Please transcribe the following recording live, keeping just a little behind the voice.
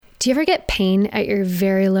Do you ever get pain at your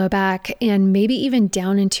very low back and maybe even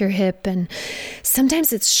down into your hip? And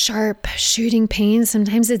sometimes it's sharp, shooting pain.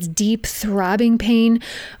 Sometimes it's deep, throbbing pain.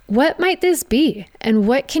 What might this be? And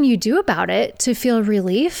what can you do about it to feel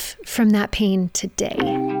relief from that pain today?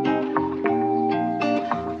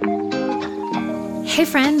 Hey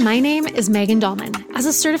friend, my name is Megan Dahlman. As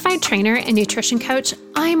a certified trainer and nutrition coach,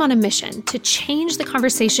 I'm on a mission to change the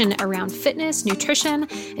conversation around fitness, nutrition,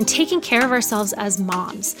 and taking care of ourselves as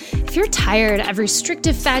moms. If you're tired of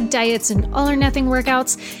restrictive fad diets and all or nothing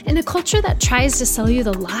workouts in a culture that tries to sell you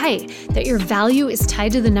the lie that your value is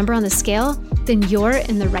tied to the number on the scale, then you're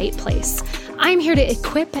in the right place. I'm here to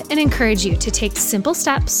equip and encourage you to take simple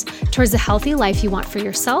steps towards the healthy life you want for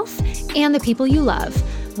yourself and the people you love.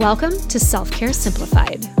 Welcome to Self-Care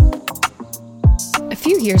Simplified. A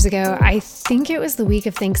few years ago, I think it was the week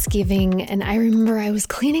of Thanksgiving, and I remember I was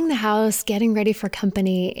cleaning the house, getting ready for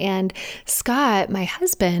company, and Scott, my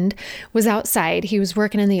husband, was outside. He was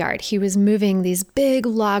working in the yard. He was moving these big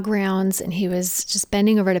log rounds, and he was just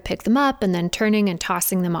bending over to pick them up and then turning and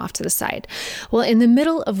tossing them off to the side. Well, in the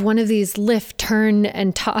middle of one of these lift, turn,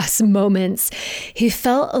 and toss moments, he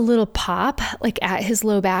felt a little pop, like at his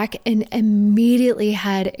low back, and immediately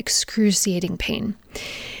had excruciating pain.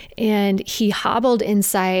 And he hobbled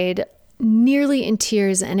inside nearly in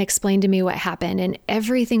tears and explained to me what happened, and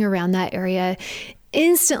everything around that area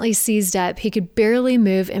instantly seized up. He could barely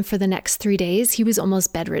move. And for the next 3 days, he was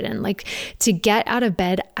almost bedridden. Like, to get out of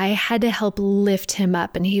bed, I had to help lift him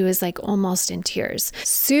up, and he was like almost in tears.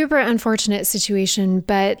 Super unfortunate situation.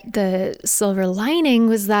 But the silver lining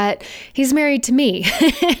was that he's married to me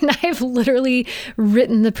and I've literally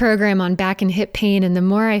written the program on back and hip pain. And the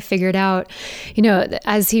more I figured out,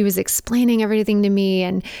 as he was explaining everything to me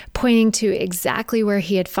and pointing to exactly where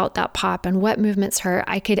he had felt that pop and what movements hurt,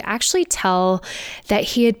 I could actually tell that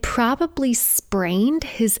he had probably sprained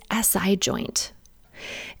his SI joint.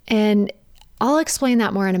 And I'll explain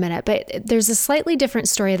that more in a minute, but there's a slightly different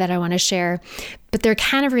story that I want to share, but they're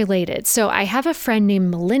kind of related. So I have a friend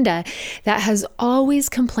named Melinda that has always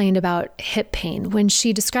complained about hip pain. When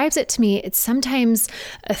she describes it to me, it's sometimes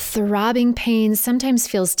a throbbing pain, sometimes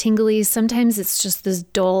feels tingly, sometimes it's just this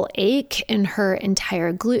dull ache in her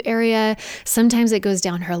entire glute area, sometimes it goes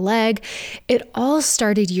down her leg. It all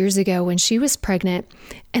started years ago when she was pregnant,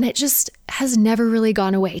 and it just has never really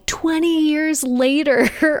gone away. 20 years later,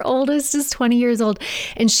 her oldest is 20 years old,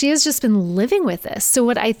 and she has just been living with this. So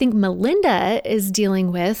what I think Melinda is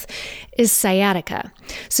dealing with is sciatica.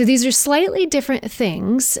 So these are slightly different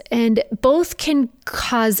things, and both can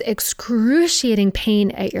cause excruciating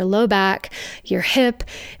pain at your low back, your hip,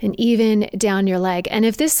 and even down your leg. And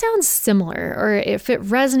if this sounds similar, or if it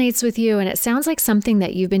resonates with you and it sounds like something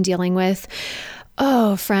that you've been dealing with,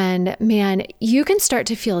 oh, friend, man, you can start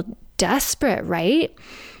to feel desperate, right?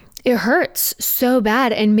 It hurts so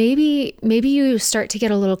bad. And maybe you start to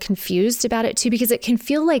get a little confused about it too, because it can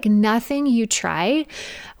feel like nothing you try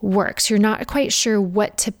works. You're not quite sure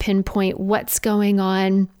what to pinpoint, what's going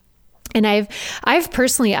on. And I've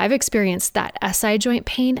personally experienced that SI joint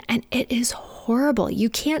pain, and it is horrible. You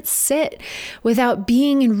can't sit without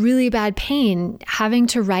being in really bad pain, having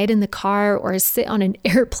to ride in the car or sit on an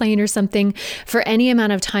airplane or something for any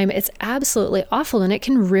amount of time. It's absolutely awful, and it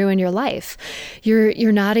can ruin your life.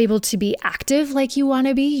 You're not able to be active like you want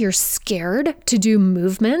to be. You're scared to do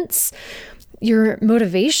movements. Your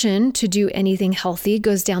motivation to do anything healthy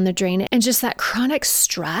goes down the drain. And just that chronic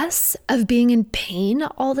stress of being in pain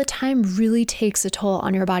all the time really takes a toll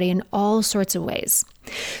on your body in all sorts of ways.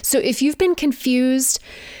 So if you've been confused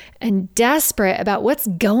and desperate about what's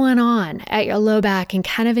going on at your low back and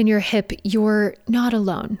kind of in your hip, you're not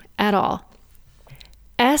alone at all.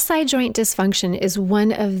 SI joint dysfunction is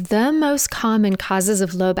one of the most common causes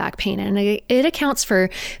of low back pain, and it accounts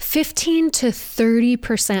for 15 to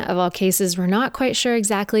 30% of all cases. We're not quite sure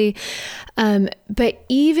exactly, but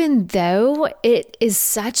even though it is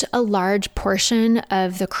such a large portion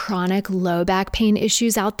of the chronic low back pain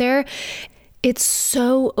issues out there, it's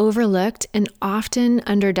so overlooked and often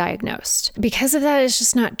underdiagnosed. Because of that, it's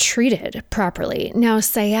just not treated properly. Now,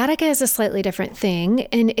 sciatica is a slightly different thing,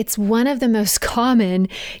 and it's one of the most common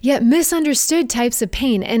yet misunderstood types of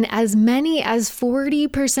pain. And as many as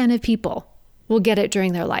 40% of people will get it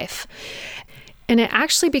during their life. And it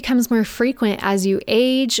actually becomes more frequent as you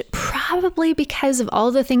age, probably because of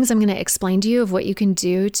all the things I'm going to explain to you of what you can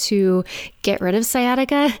do to get rid of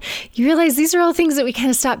sciatica, you realize these are all things that we kind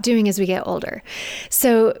of stop doing as we get older.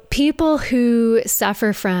 So people who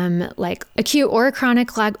suffer from like acute or chronic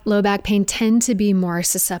low back pain tend to be more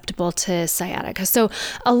susceptible to sciatica. So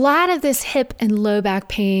a lot of this hip and low back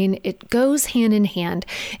pain, it goes hand in hand.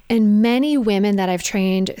 And many women that I've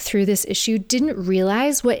trained through this issue didn't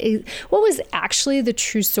realize what was actually the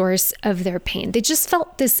true source of their pain. They just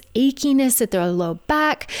felt this achiness at their low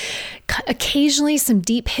back, occasionally some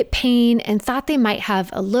deep hip pain, and thought they might have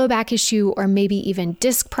a low back issue or maybe even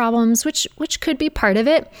disc problems, which could be part of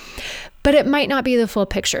it, but it might not be the full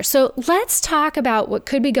picture. So let's talk about what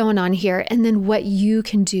could be going on here and then what you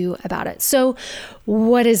can do about it. So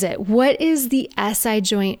what is it? What is the SI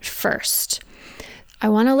joint first? I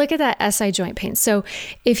want to look at that SI joint pain. So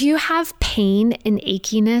if you have pain and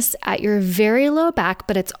achiness at your very low back,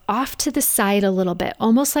 but it's off to the side a little bit,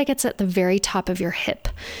 almost like it's at the very top of your hip,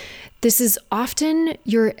 this is often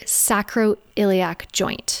your sacroiliac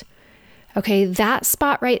joint. Okay, that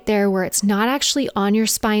spot right there where it's not actually on your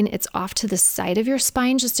spine, it's off to the side of your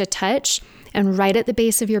spine, just a touch, and right at the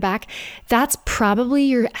base of your back, that's probably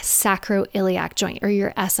your sacroiliac joint or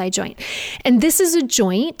your SI joint. And this is a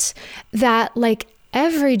joint that, like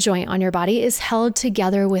every joint on your body, is held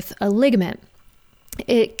together with a ligament.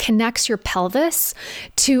 It connects your pelvis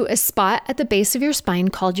to a spot at the base of your spine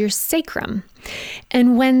called your sacrum.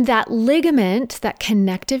 And when that ligament, that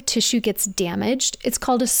connective tissue, gets damaged, it's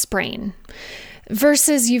called a sprain.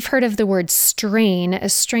 Versus, you've heard of the word strain. A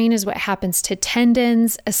strain is what happens to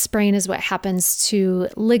tendons. A sprain is what happens to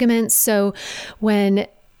ligaments. So when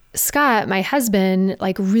Scott, my husband,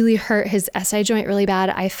 like really hurt his SI joint really bad,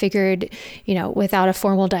 I figured, without a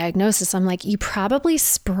formal diagnosis, I'm like, you probably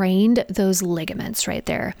sprained those ligaments right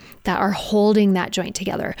there that are holding that joint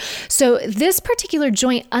together. So this particular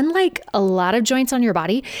joint, unlike a lot of joints on your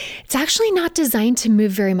body, it's actually not designed to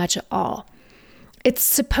move very much at all. It's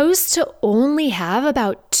supposed to only have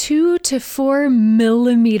about 2 to 4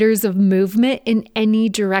 millimeters of movement in any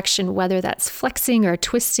direction, whether that's flexing or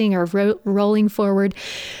twisting or rolling forward.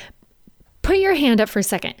 Put your hand up for a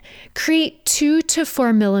second. Create 2 to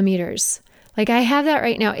 4 millimeters. Like I have that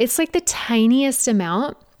right now. It's like the tiniest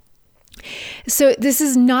amount. So this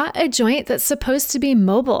is not a joint that's supposed to be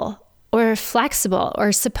mobile or flexible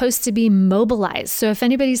or supposed to be mobilized. So if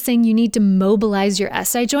anybody's saying you need to mobilize your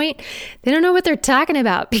SI joint, they don't know what they're talking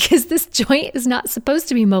about, because this joint is not supposed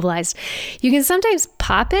to be mobilized. You can sometimes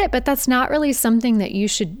pop it, but that's not really something that you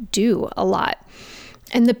should do a lot.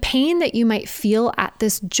 And the pain that you might feel at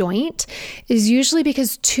this joint is usually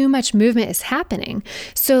because too much movement is happening.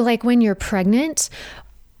 So like when you're pregnant,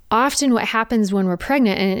 often what happens when we're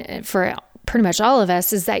pregnant, and for pretty much all of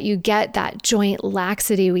us, is that you get that joint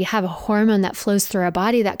laxity. We have a hormone that flows through our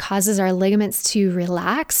body that causes our ligaments to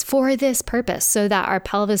relax for this purpose, so that our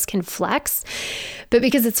pelvis can flex. But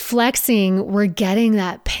because it's flexing, we're getting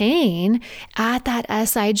that pain at that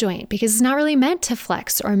SI joint because it's not really meant to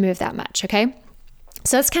flex or move that much, okay?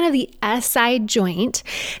 So that's kind of the SI joint.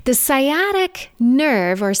 The sciatic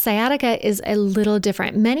nerve or sciatica is a little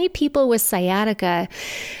different. Many people with sciatica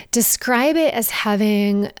describe it as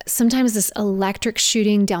having sometimes this electric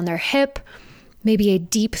shooting down their hip, maybe a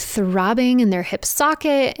deep throbbing in their hip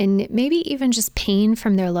socket, and maybe even just pain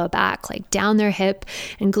from their low back, like down their hip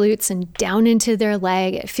and glutes and down into their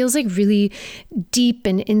leg. It feels like really deep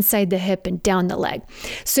and inside the hip and down the leg.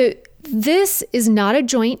 So this is not a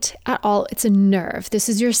joint at all. It's a nerve. This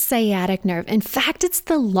is your sciatic nerve. In fact, it's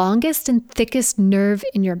the longest and thickest nerve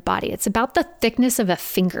in your body. It's about the thickness of a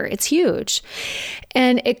finger. It's huge.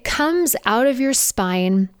 And it comes out of your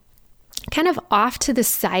spine, kind of off to the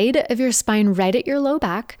side of your spine, right at your low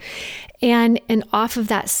back, and off of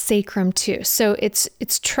that sacrum too. So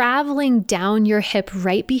it's traveling down your hip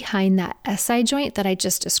right behind that SI joint that I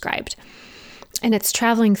just described. And it's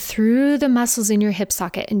traveling through the muscles in your hip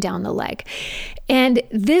socket and down the leg. And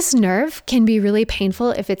this nerve can be really painful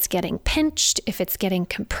if it's getting pinched, if it's getting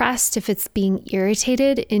compressed, if it's being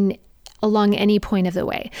irritated along any point of the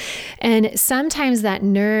way. And sometimes that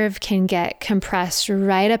nerve can get compressed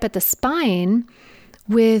right up at the spine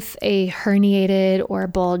with a herniated or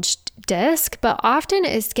bulged disc, but often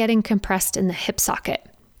it's getting compressed in the hip socket.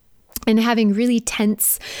 And having really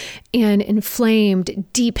tense and inflamed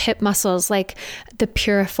deep hip muscles like the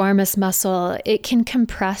piriformis muscle, it can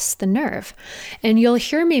compress the nerve. And you'll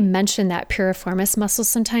hear me mention that piriformis muscle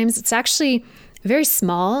sometimes. It's actually a very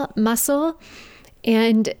small muscle.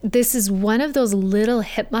 And this is one of those little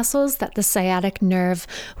hip muscles that the sciatic nerve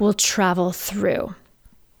will travel through.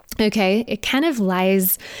 Okay, it kind of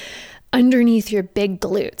lies underneath your big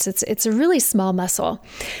glutes. It's a really small muscle.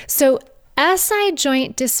 So SI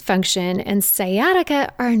joint dysfunction and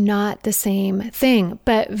sciatica are not the same thing,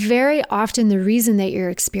 but very often the reason that you're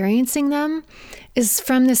experiencing them is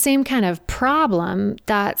from the same kind of problem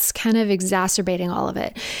that's kind of exacerbating all of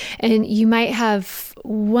it. And you might have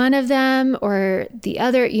one of them or the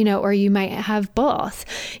other, or you might have both.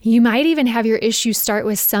 You might even have your issue start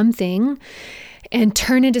with something and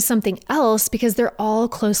turn into something else because they're all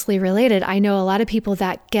closely related. I know a lot of people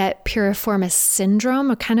that get piriformis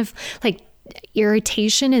syndrome, a kind of like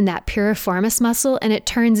irritation in that piriformis muscle, and it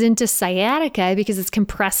turns into sciatica because it's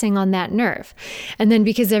compressing on that nerve. And then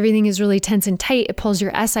because everything is really tense and tight, it pulls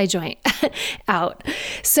your SI joint out.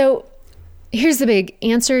 So here's the big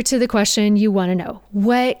answer to the question you want to know.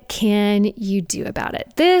 What can you do about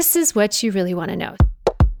it? This is what you really want to know.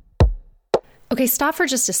 Okay, stop for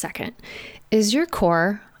just a second. Is your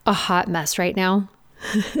core a hot mess right now?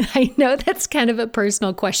 I know that's kind of a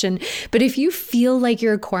personal question, but if you feel like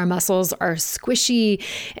your core muscles are squishy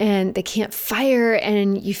and they can't fire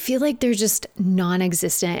and you feel like they're just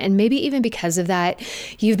non-existent, and maybe even because of that,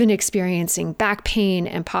 you've been experiencing back pain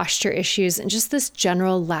and posture issues and just this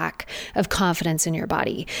general lack of confidence in your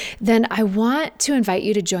body, then I want to invite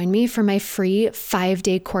you to join me for my free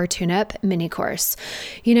 5-day core tune-up mini course.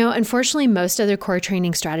 Unfortunately, most other core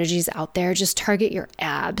training strategies out there just target your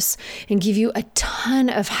abs and give you a ton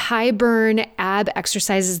of high burn ab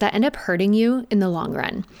exercises that end up hurting you in the long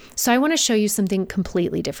run. So I want to show you something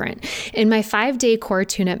completely different. In my 5-day core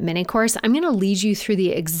tune-up mini course, I'm going to lead you through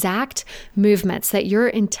the exact movements that your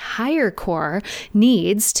entire core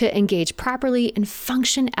needs to engage properly and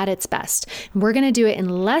function at its best. We're going to do it in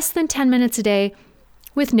less than 10 minutes a day,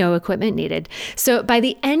 with no equipment needed. So by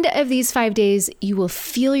the end of these 5 days, you will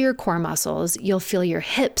feel your core muscles, you'll feel your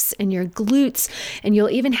hips and your glutes, and you'll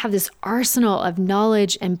even have this arsenal of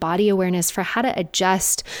knowledge and body awareness for how to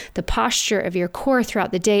adjust the posture of your core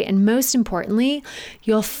throughout the day. And most importantly,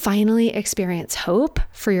 you'll finally experience hope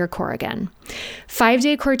for your core again.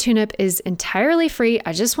 5-day core tune-up is entirely free.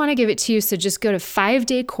 I just want to give it to you. So just go to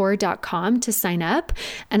 5daycore.com to sign up,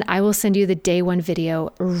 and I will send you the day one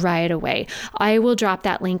video right away. I will drop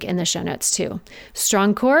that link in the show notes too.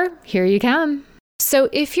 Strong core, here you come. So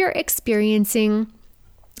if you're experiencing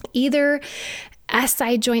either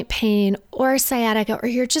SI joint pain or sciatica, or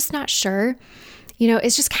you're just not sure,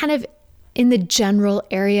 it's just kind of in the general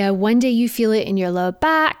area. One day you feel it in your low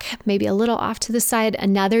back, maybe a little off to the side.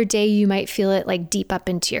 Another day you might feel it like deep up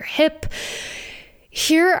into your hip.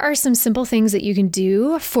 Here are some simple things that you can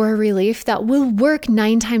do for relief that will work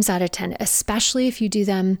 9 times out of 10, especially if you do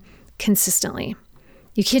them consistently.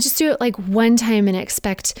 You can't just do it like one time and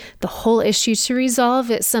expect the whole issue to resolve.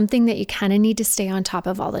 It's something that you kind of need to stay on top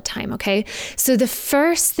of all the time, okay? So the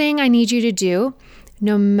first thing I need you to do,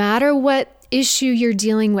 no matter what issue you're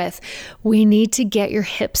dealing with, we need to get your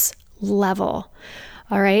hips level,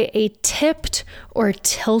 all right? A tipped or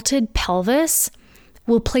tilted pelvis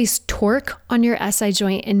will place torque on your SI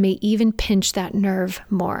joint and may even pinch that nerve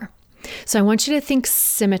more. So I want you to think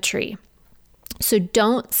symmetry. So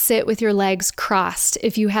don't sit with your legs crossed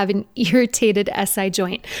if you have an irritated SI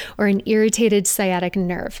joint or an irritated sciatic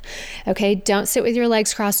nerve. Okay, don't sit with your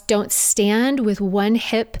legs crossed. Don't stand with one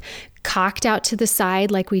hip cocked out to the side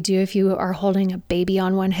like we do if you are holding a baby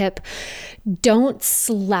on one hip. Don't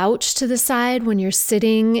slouch to the side when you're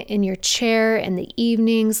sitting in your chair in the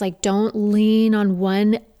evenings. Like, don't lean on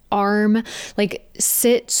one arm. Like,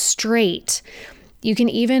 sit straight. You can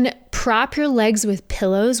even prop your legs with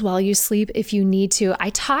pillows while you sleep if you need to.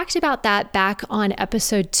 I talked about that back on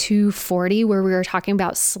episode 240 where we were talking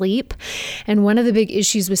about sleep. And one of the big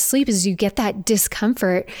issues with sleep is you get that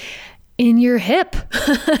discomfort in your hip.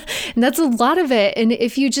 And that's a lot of it. And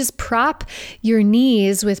if you just prop your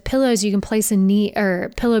knees with pillows, you can place a knee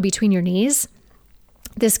or pillow between your knees.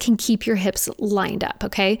 This can keep your hips lined up,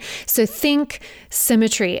 okay? So think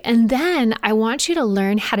symmetry. And then I want you to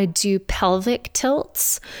learn how to do pelvic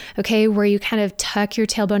tilts, okay? Where you kind of tuck your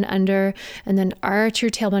tailbone under and then arch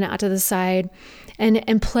your tailbone out to the side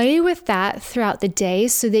and play with that throughout the day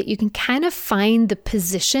so that you can kind of find the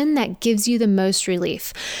position that gives you the most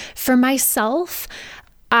relief. For myself,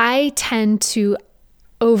 I tend to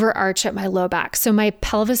overarch at my low back. So my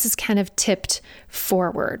pelvis is kind of tipped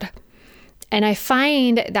forward. And I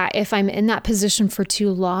find that if I'm in that position for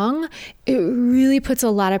too long, it really puts a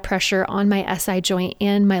lot of pressure on my SI joint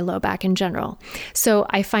and my low back in general. So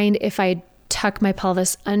I find if I tuck my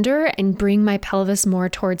pelvis under and bring my pelvis more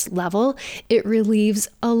towards level, it relieves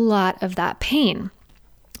a lot of that pain.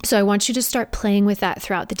 So I want you to start playing with that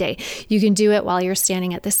throughout the day. You can do it while you're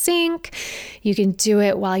standing at the sink. You can do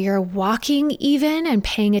it while you're walking even and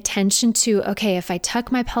paying attention to, okay, if I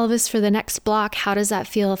tuck my pelvis for the next block, how does that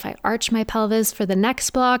feel? If I arch my pelvis for the next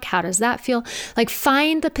block, how does that feel? Like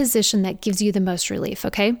find the position that gives you the most relief,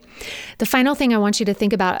 okay? The final thing I want you to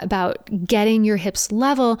think about getting your hips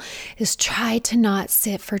level is try to not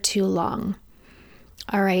sit for too long.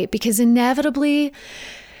 All right, because inevitably,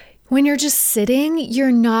 when you're just sitting,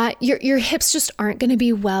 your hips just aren't going to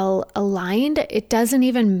be well aligned. It doesn't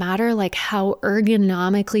even matter like how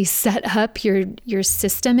ergonomically set up your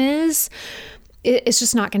system is. It's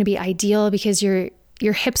just not going to be ideal because your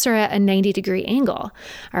hips are at a 90-degree angle.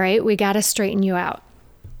 All right, we got to straighten you out.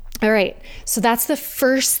 All right, so that's the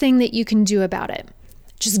first thing that you can do about it.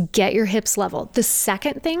 Just get your hips level. The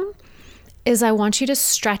second thing is I want you to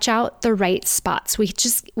stretch out the right spots. We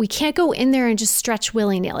can't go in there and just stretch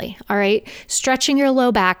willy-nilly, all right? Stretching your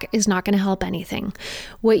low back is not going to help anything.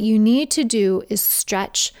 What you need to do is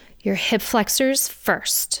stretch your hip flexors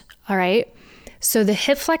first, all right? So the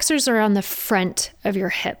hip flexors are on the front of your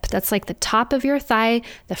hip. That's like the top of your thigh,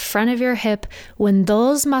 the front of your hip. When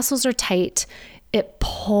those muscles are tight, it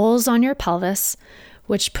pulls on your pelvis,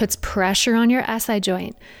 which puts pressure on your SI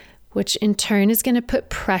joint, which in turn is going to put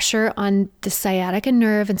pressure on the sciatica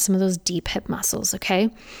nerve and some of those deep hip muscles, okay?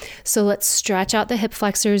 So let's stretch out the hip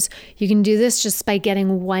flexors. You can do this just by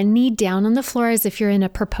getting one knee down on the floor as if you're in a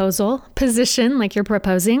proposal position, like you're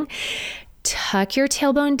proposing. Tuck your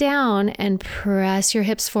tailbone down and press your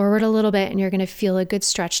hips forward a little bit, and you're going to feel a good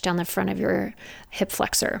stretch down the front of your hip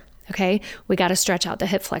flexor, okay? We got to stretch out the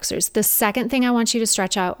hip flexors. The second thing I want you to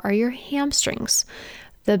stretch out are your hamstrings,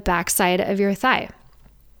 the backside of your thigh.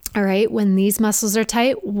 All right, when these muscles are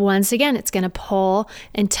tight, once again, it's going to pull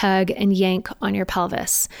and tug and yank on your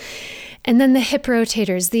pelvis. And then the hip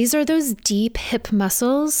rotators, these are those deep hip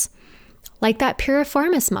muscles, like that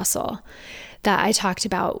piriformis muscle that I talked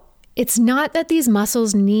about. It's not that these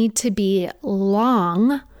muscles need to be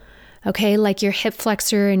long, okay, like your hip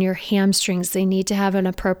flexor and your hamstrings, they need to have an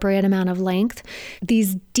appropriate amount of length.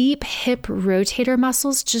 These deep hip rotator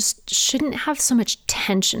muscles just shouldn't have so much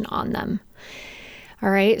tension on them. All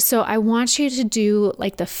right, so I want you to do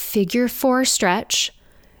like the figure 4 stretch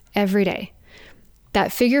every day.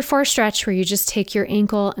 That figure 4 stretch where you just take your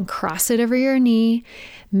ankle and cross it over your knee.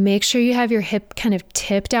 Make sure you have your hip kind of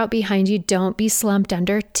tipped out behind you. Don't be slumped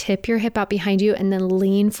under. Tip your hip out behind you and then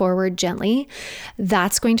lean forward gently.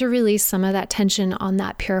 That's going to release some of that tension on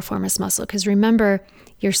that piriformis muscle because remember,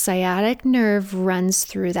 your sciatic nerve runs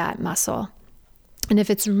through that muscle. And if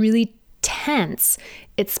it's really tense,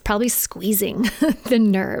 it's probably squeezing the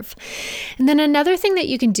nerve. And then another thing that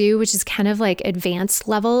you can do, which is kind of like advanced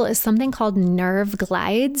level, is something called nerve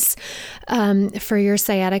glides for your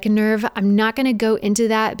sciatica nerve. I'm not going to go into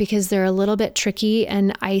that because they're a little bit tricky.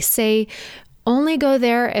 And I say only go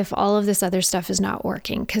there if all of this other stuff is not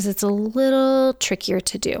working because it's a little trickier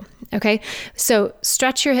to do. Okay. So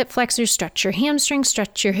stretch your hip flexors, stretch your hamstrings,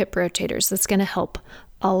 stretch your hip rotators. That's going to help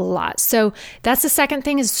a lot. So that's the second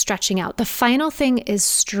thing, is stretching out. The final thing is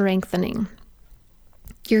strengthening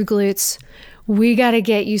your glutes. We got to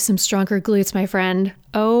get you some stronger glutes, my friend.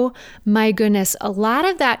 Oh my goodness. A lot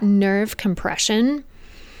of that nerve compression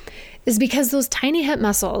is because those tiny hip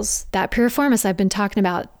muscles, that piriformis I've been talking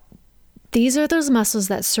about, these are those muscles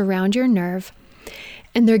that surround your nerve,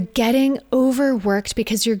 and they're getting overworked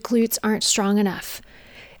because your glutes aren't strong enough.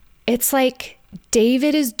 It's like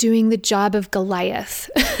David is doing the job of Goliath.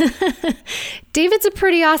 David's a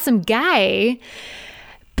pretty awesome guy,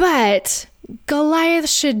 but Goliath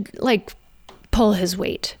should pull his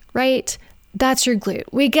weight, right? That's your glute.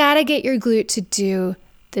 We got to get your glute to do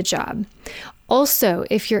the job. Also,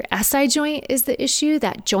 if your SI joint is the issue,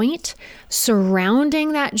 that joint,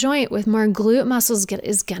 surrounding that joint with more glute muscles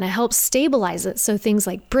is going to help stabilize it. So things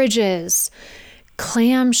like bridges,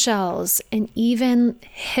 clamshells, and even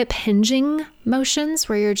hip hinging motions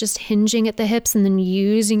where you're just hinging at the hips and then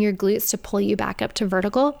using your glutes to pull you back up to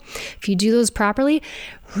vertical. If you do those properly,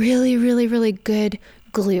 really, really, really good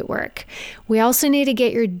glute work. We also need to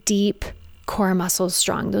get your deep core muscles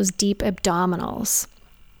strong, those deep abdominals.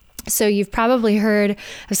 So you've probably heard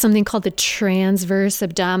of something called the transverse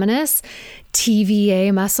abdominis,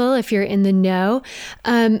 TVA muscle, if you're in the know.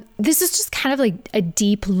 This is just kind of like a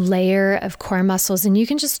deep layer of core muscles, and you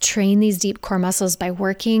can just train these deep core muscles by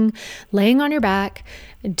laying on your back,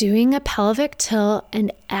 doing a pelvic tilt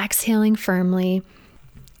and exhaling firmly.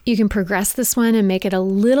 You can progress this one and make it a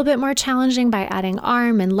little bit more challenging by adding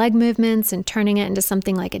arm and leg movements and turning it into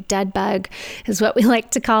something like a dead bug is what we like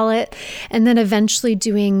to call it. And then eventually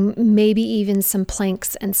doing maybe even some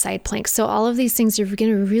planks and side planks. So all of these things are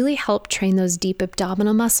going to really help train those deep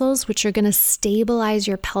abdominal muscles, which are going to stabilize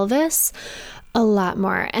your pelvis a lot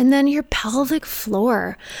more. And then your pelvic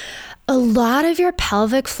floor. A lot of your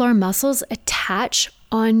pelvic floor muscles attach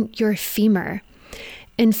on your femur.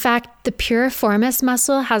 In fact, the piriformis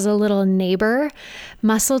muscle has a little neighbor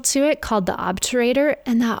muscle to it called the obturator,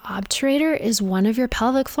 and that obturator is one of your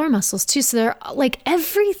pelvic floor muscles too. So they're like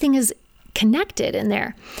everything is connected in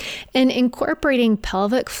there. And incorporating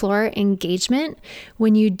pelvic floor engagement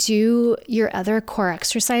when you do your other core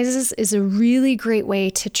exercises is a really great way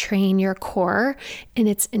to train your core in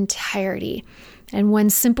its entirety. And one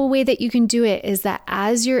simple way that you can do it is that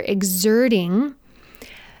as you're exerting,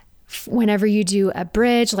 whenever you do a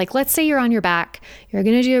bridge, like let's say you're on your back, you're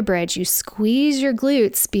going to do a bridge, you squeeze your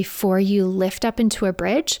glutes before you lift up into a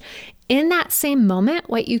bridge. In that same moment,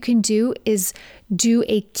 what you can do is do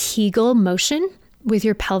a Kegel motion with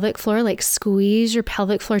your pelvic floor, like squeeze your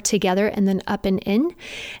pelvic floor together and then up and in.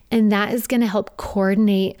 And that is going to help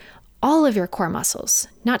coordinate all of your core muscles,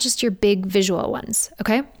 not just your big visual ones.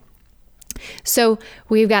 Okay. So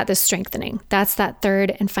we've got the strengthening. That's that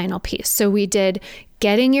third and final piece. So we did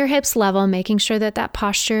getting your hips level, making sure that that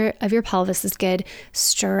posture of your pelvis is good,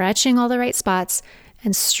 stretching all the right spots,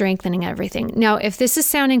 and strengthening everything. Now, if this is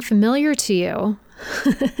sounding familiar to you,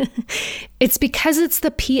 it's because it's the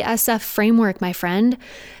PSF framework, my friend,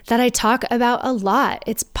 that I talk about a lot.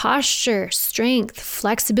 It's posture, strength,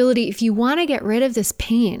 flexibility. If you want to get rid of this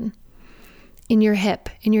pain in your hip,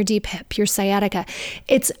 in your deep hip, your sciatica,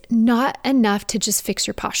 it's not enough to just fix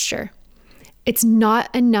your posture. It's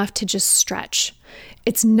not enough to just stretch.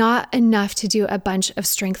 It's not enough to do a bunch of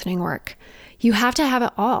strengthening work. You have to have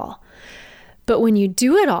it all. But when you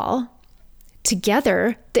do it all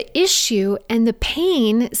together, the issue and the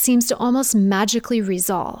pain seems to almost magically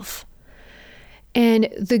resolve. And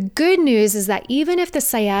the good news is that even if the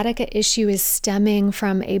sciatica issue is stemming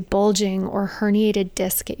from a bulging or herniated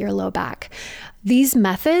disc at your low back, these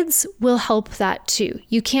methods will help that too.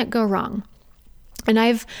 You can't go wrong. And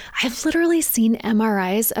I've literally seen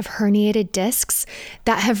MRIs of herniated discs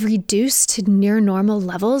that have reduced to near normal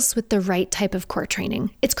levels with the right type of core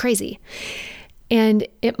training. It's crazy. And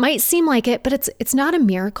it might seem like it, but it's not a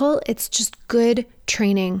miracle. It's just good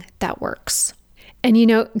training that works. And, you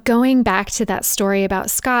know, going back to that story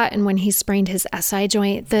about Scott and when he sprained his SI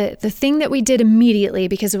joint, the thing that we did immediately,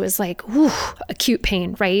 because it was like, acute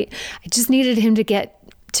pain, right? I just needed him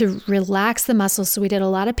to relax the muscles. So we did a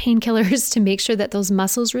lot of painkillers to make sure that those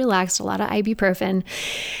muscles relaxed, a lot of ibuprofen.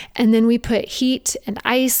 And then we put heat and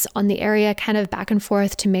ice on the area kind of back and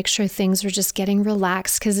forth to make sure things were just getting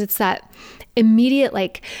relaxed, because it's that immediate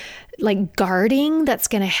like guarding that's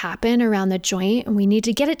going to happen around the joint. And we need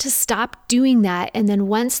to get it to stop doing that. And then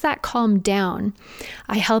once that calmed down,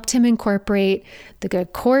 I helped him incorporate the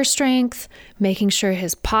good core strength, making sure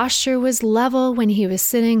his posture was level when he was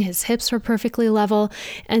sitting, his hips were perfectly level,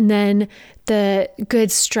 and then the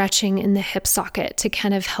good stretching in the hip socket to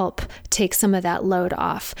kind of help take some of that load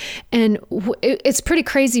off. And it's pretty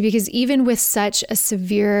crazy because even with such a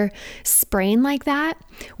severe sprain like that,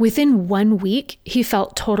 within 1 week, he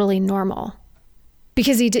felt totally normal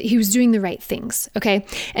because he was doing the right things. Okay.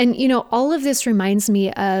 And, you know, all of this reminds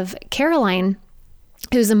me of Caroline,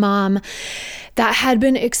 who's a mom that had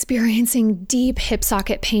been experiencing deep hip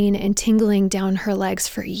socket pain and tingling down her legs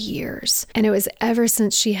for years. And it was ever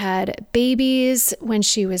since she had babies, when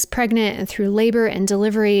she was pregnant and through labor and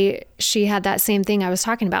delivery, she had that same thing I was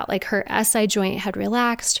talking about. Like her SI joint had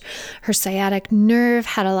relaxed, her sciatic nerve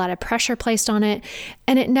had a lot of pressure placed on it,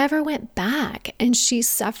 and it never went back. And she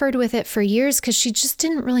suffered with it for years because she just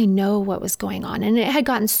didn't really know what was going on. And it had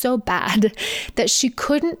gotten so bad that she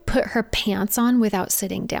couldn't put her pants on without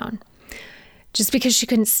sitting down. Just because she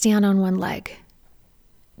couldn't stand on one leg,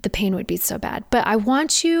 the pain would be so bad. But I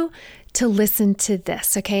want you to listen to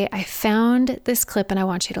this, okay? I found this clip and I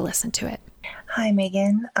want you to listen to it. Hi,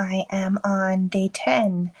 Megan. I am on day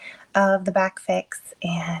 10 of the back fix,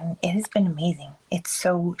 and it has been amazing. It's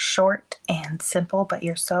so short and simple, but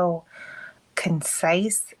you're so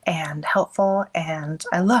concise and helpful, and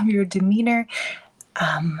I love your demeanor.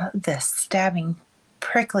 The stabbing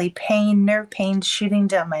prickly pain, nerve pain shooting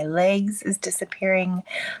down my legs is disappearing.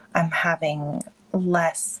 I'm having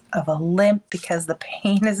less of a limp because the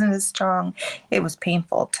pain isn't as strong. It was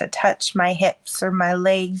painful to touch my hips or my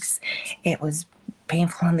legs. It was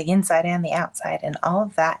painful on the inside and the outside, and all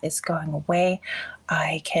of that is going away.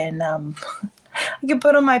 I can I can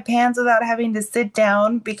put on my pants without having to sit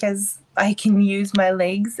down because I can use my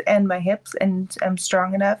legs and my hips and I'm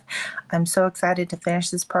strong enough. I'm so excited to finish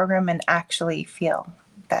this program and actually feel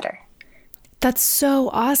better. That's so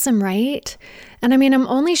awesome, right? And I mean, I'm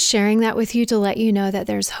only sharing that with you to let you know that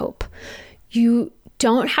there's hope. You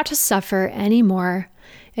don't have to suffer anymore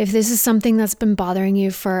if this is something that's been bothering you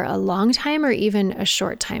for a long time or even a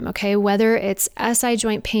short time, okay? Whether it's SI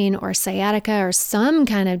joint pain or sciatica or some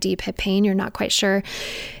kind of deep hip pain, you're not quite sure.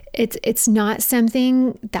 It's not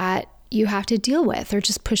something that you have to deal with or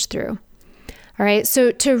just push through. All right.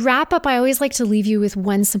 So to wrap up, I always like to leave you with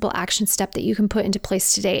one simple action step that you can put into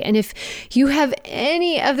place today. And if you have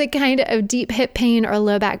any of the kind of deep hip pain or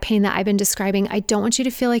low back pain that I've been describing, I don't want you to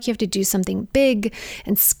feel like you have to do something big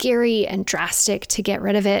and scary and drastic to get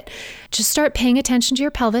rid of it. Just start paying attention to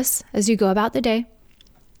your pelvis as you go about the day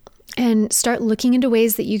and start looking into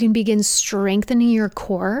ways that you can begin strengthening your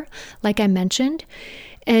core, like I mentioned.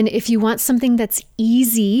 And if you want something that's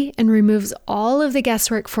easy and removes all of the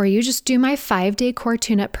guesswork for you, just do my 5-day core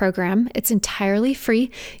tune-up program. It's entirely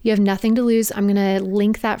free. You have nothing to lose. I'm going to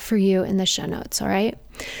link that for you in the show notes, all right?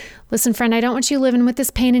 Listen, friend, I don't want you living with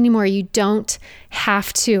this pain anymore. You don't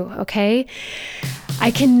have to, okay?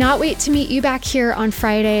 I cannot wait to meet you back here on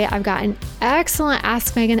Friday. I've got an excellent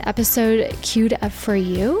Ask Megan episode queued up for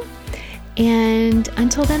you. And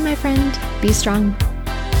until then, my friend, be strong.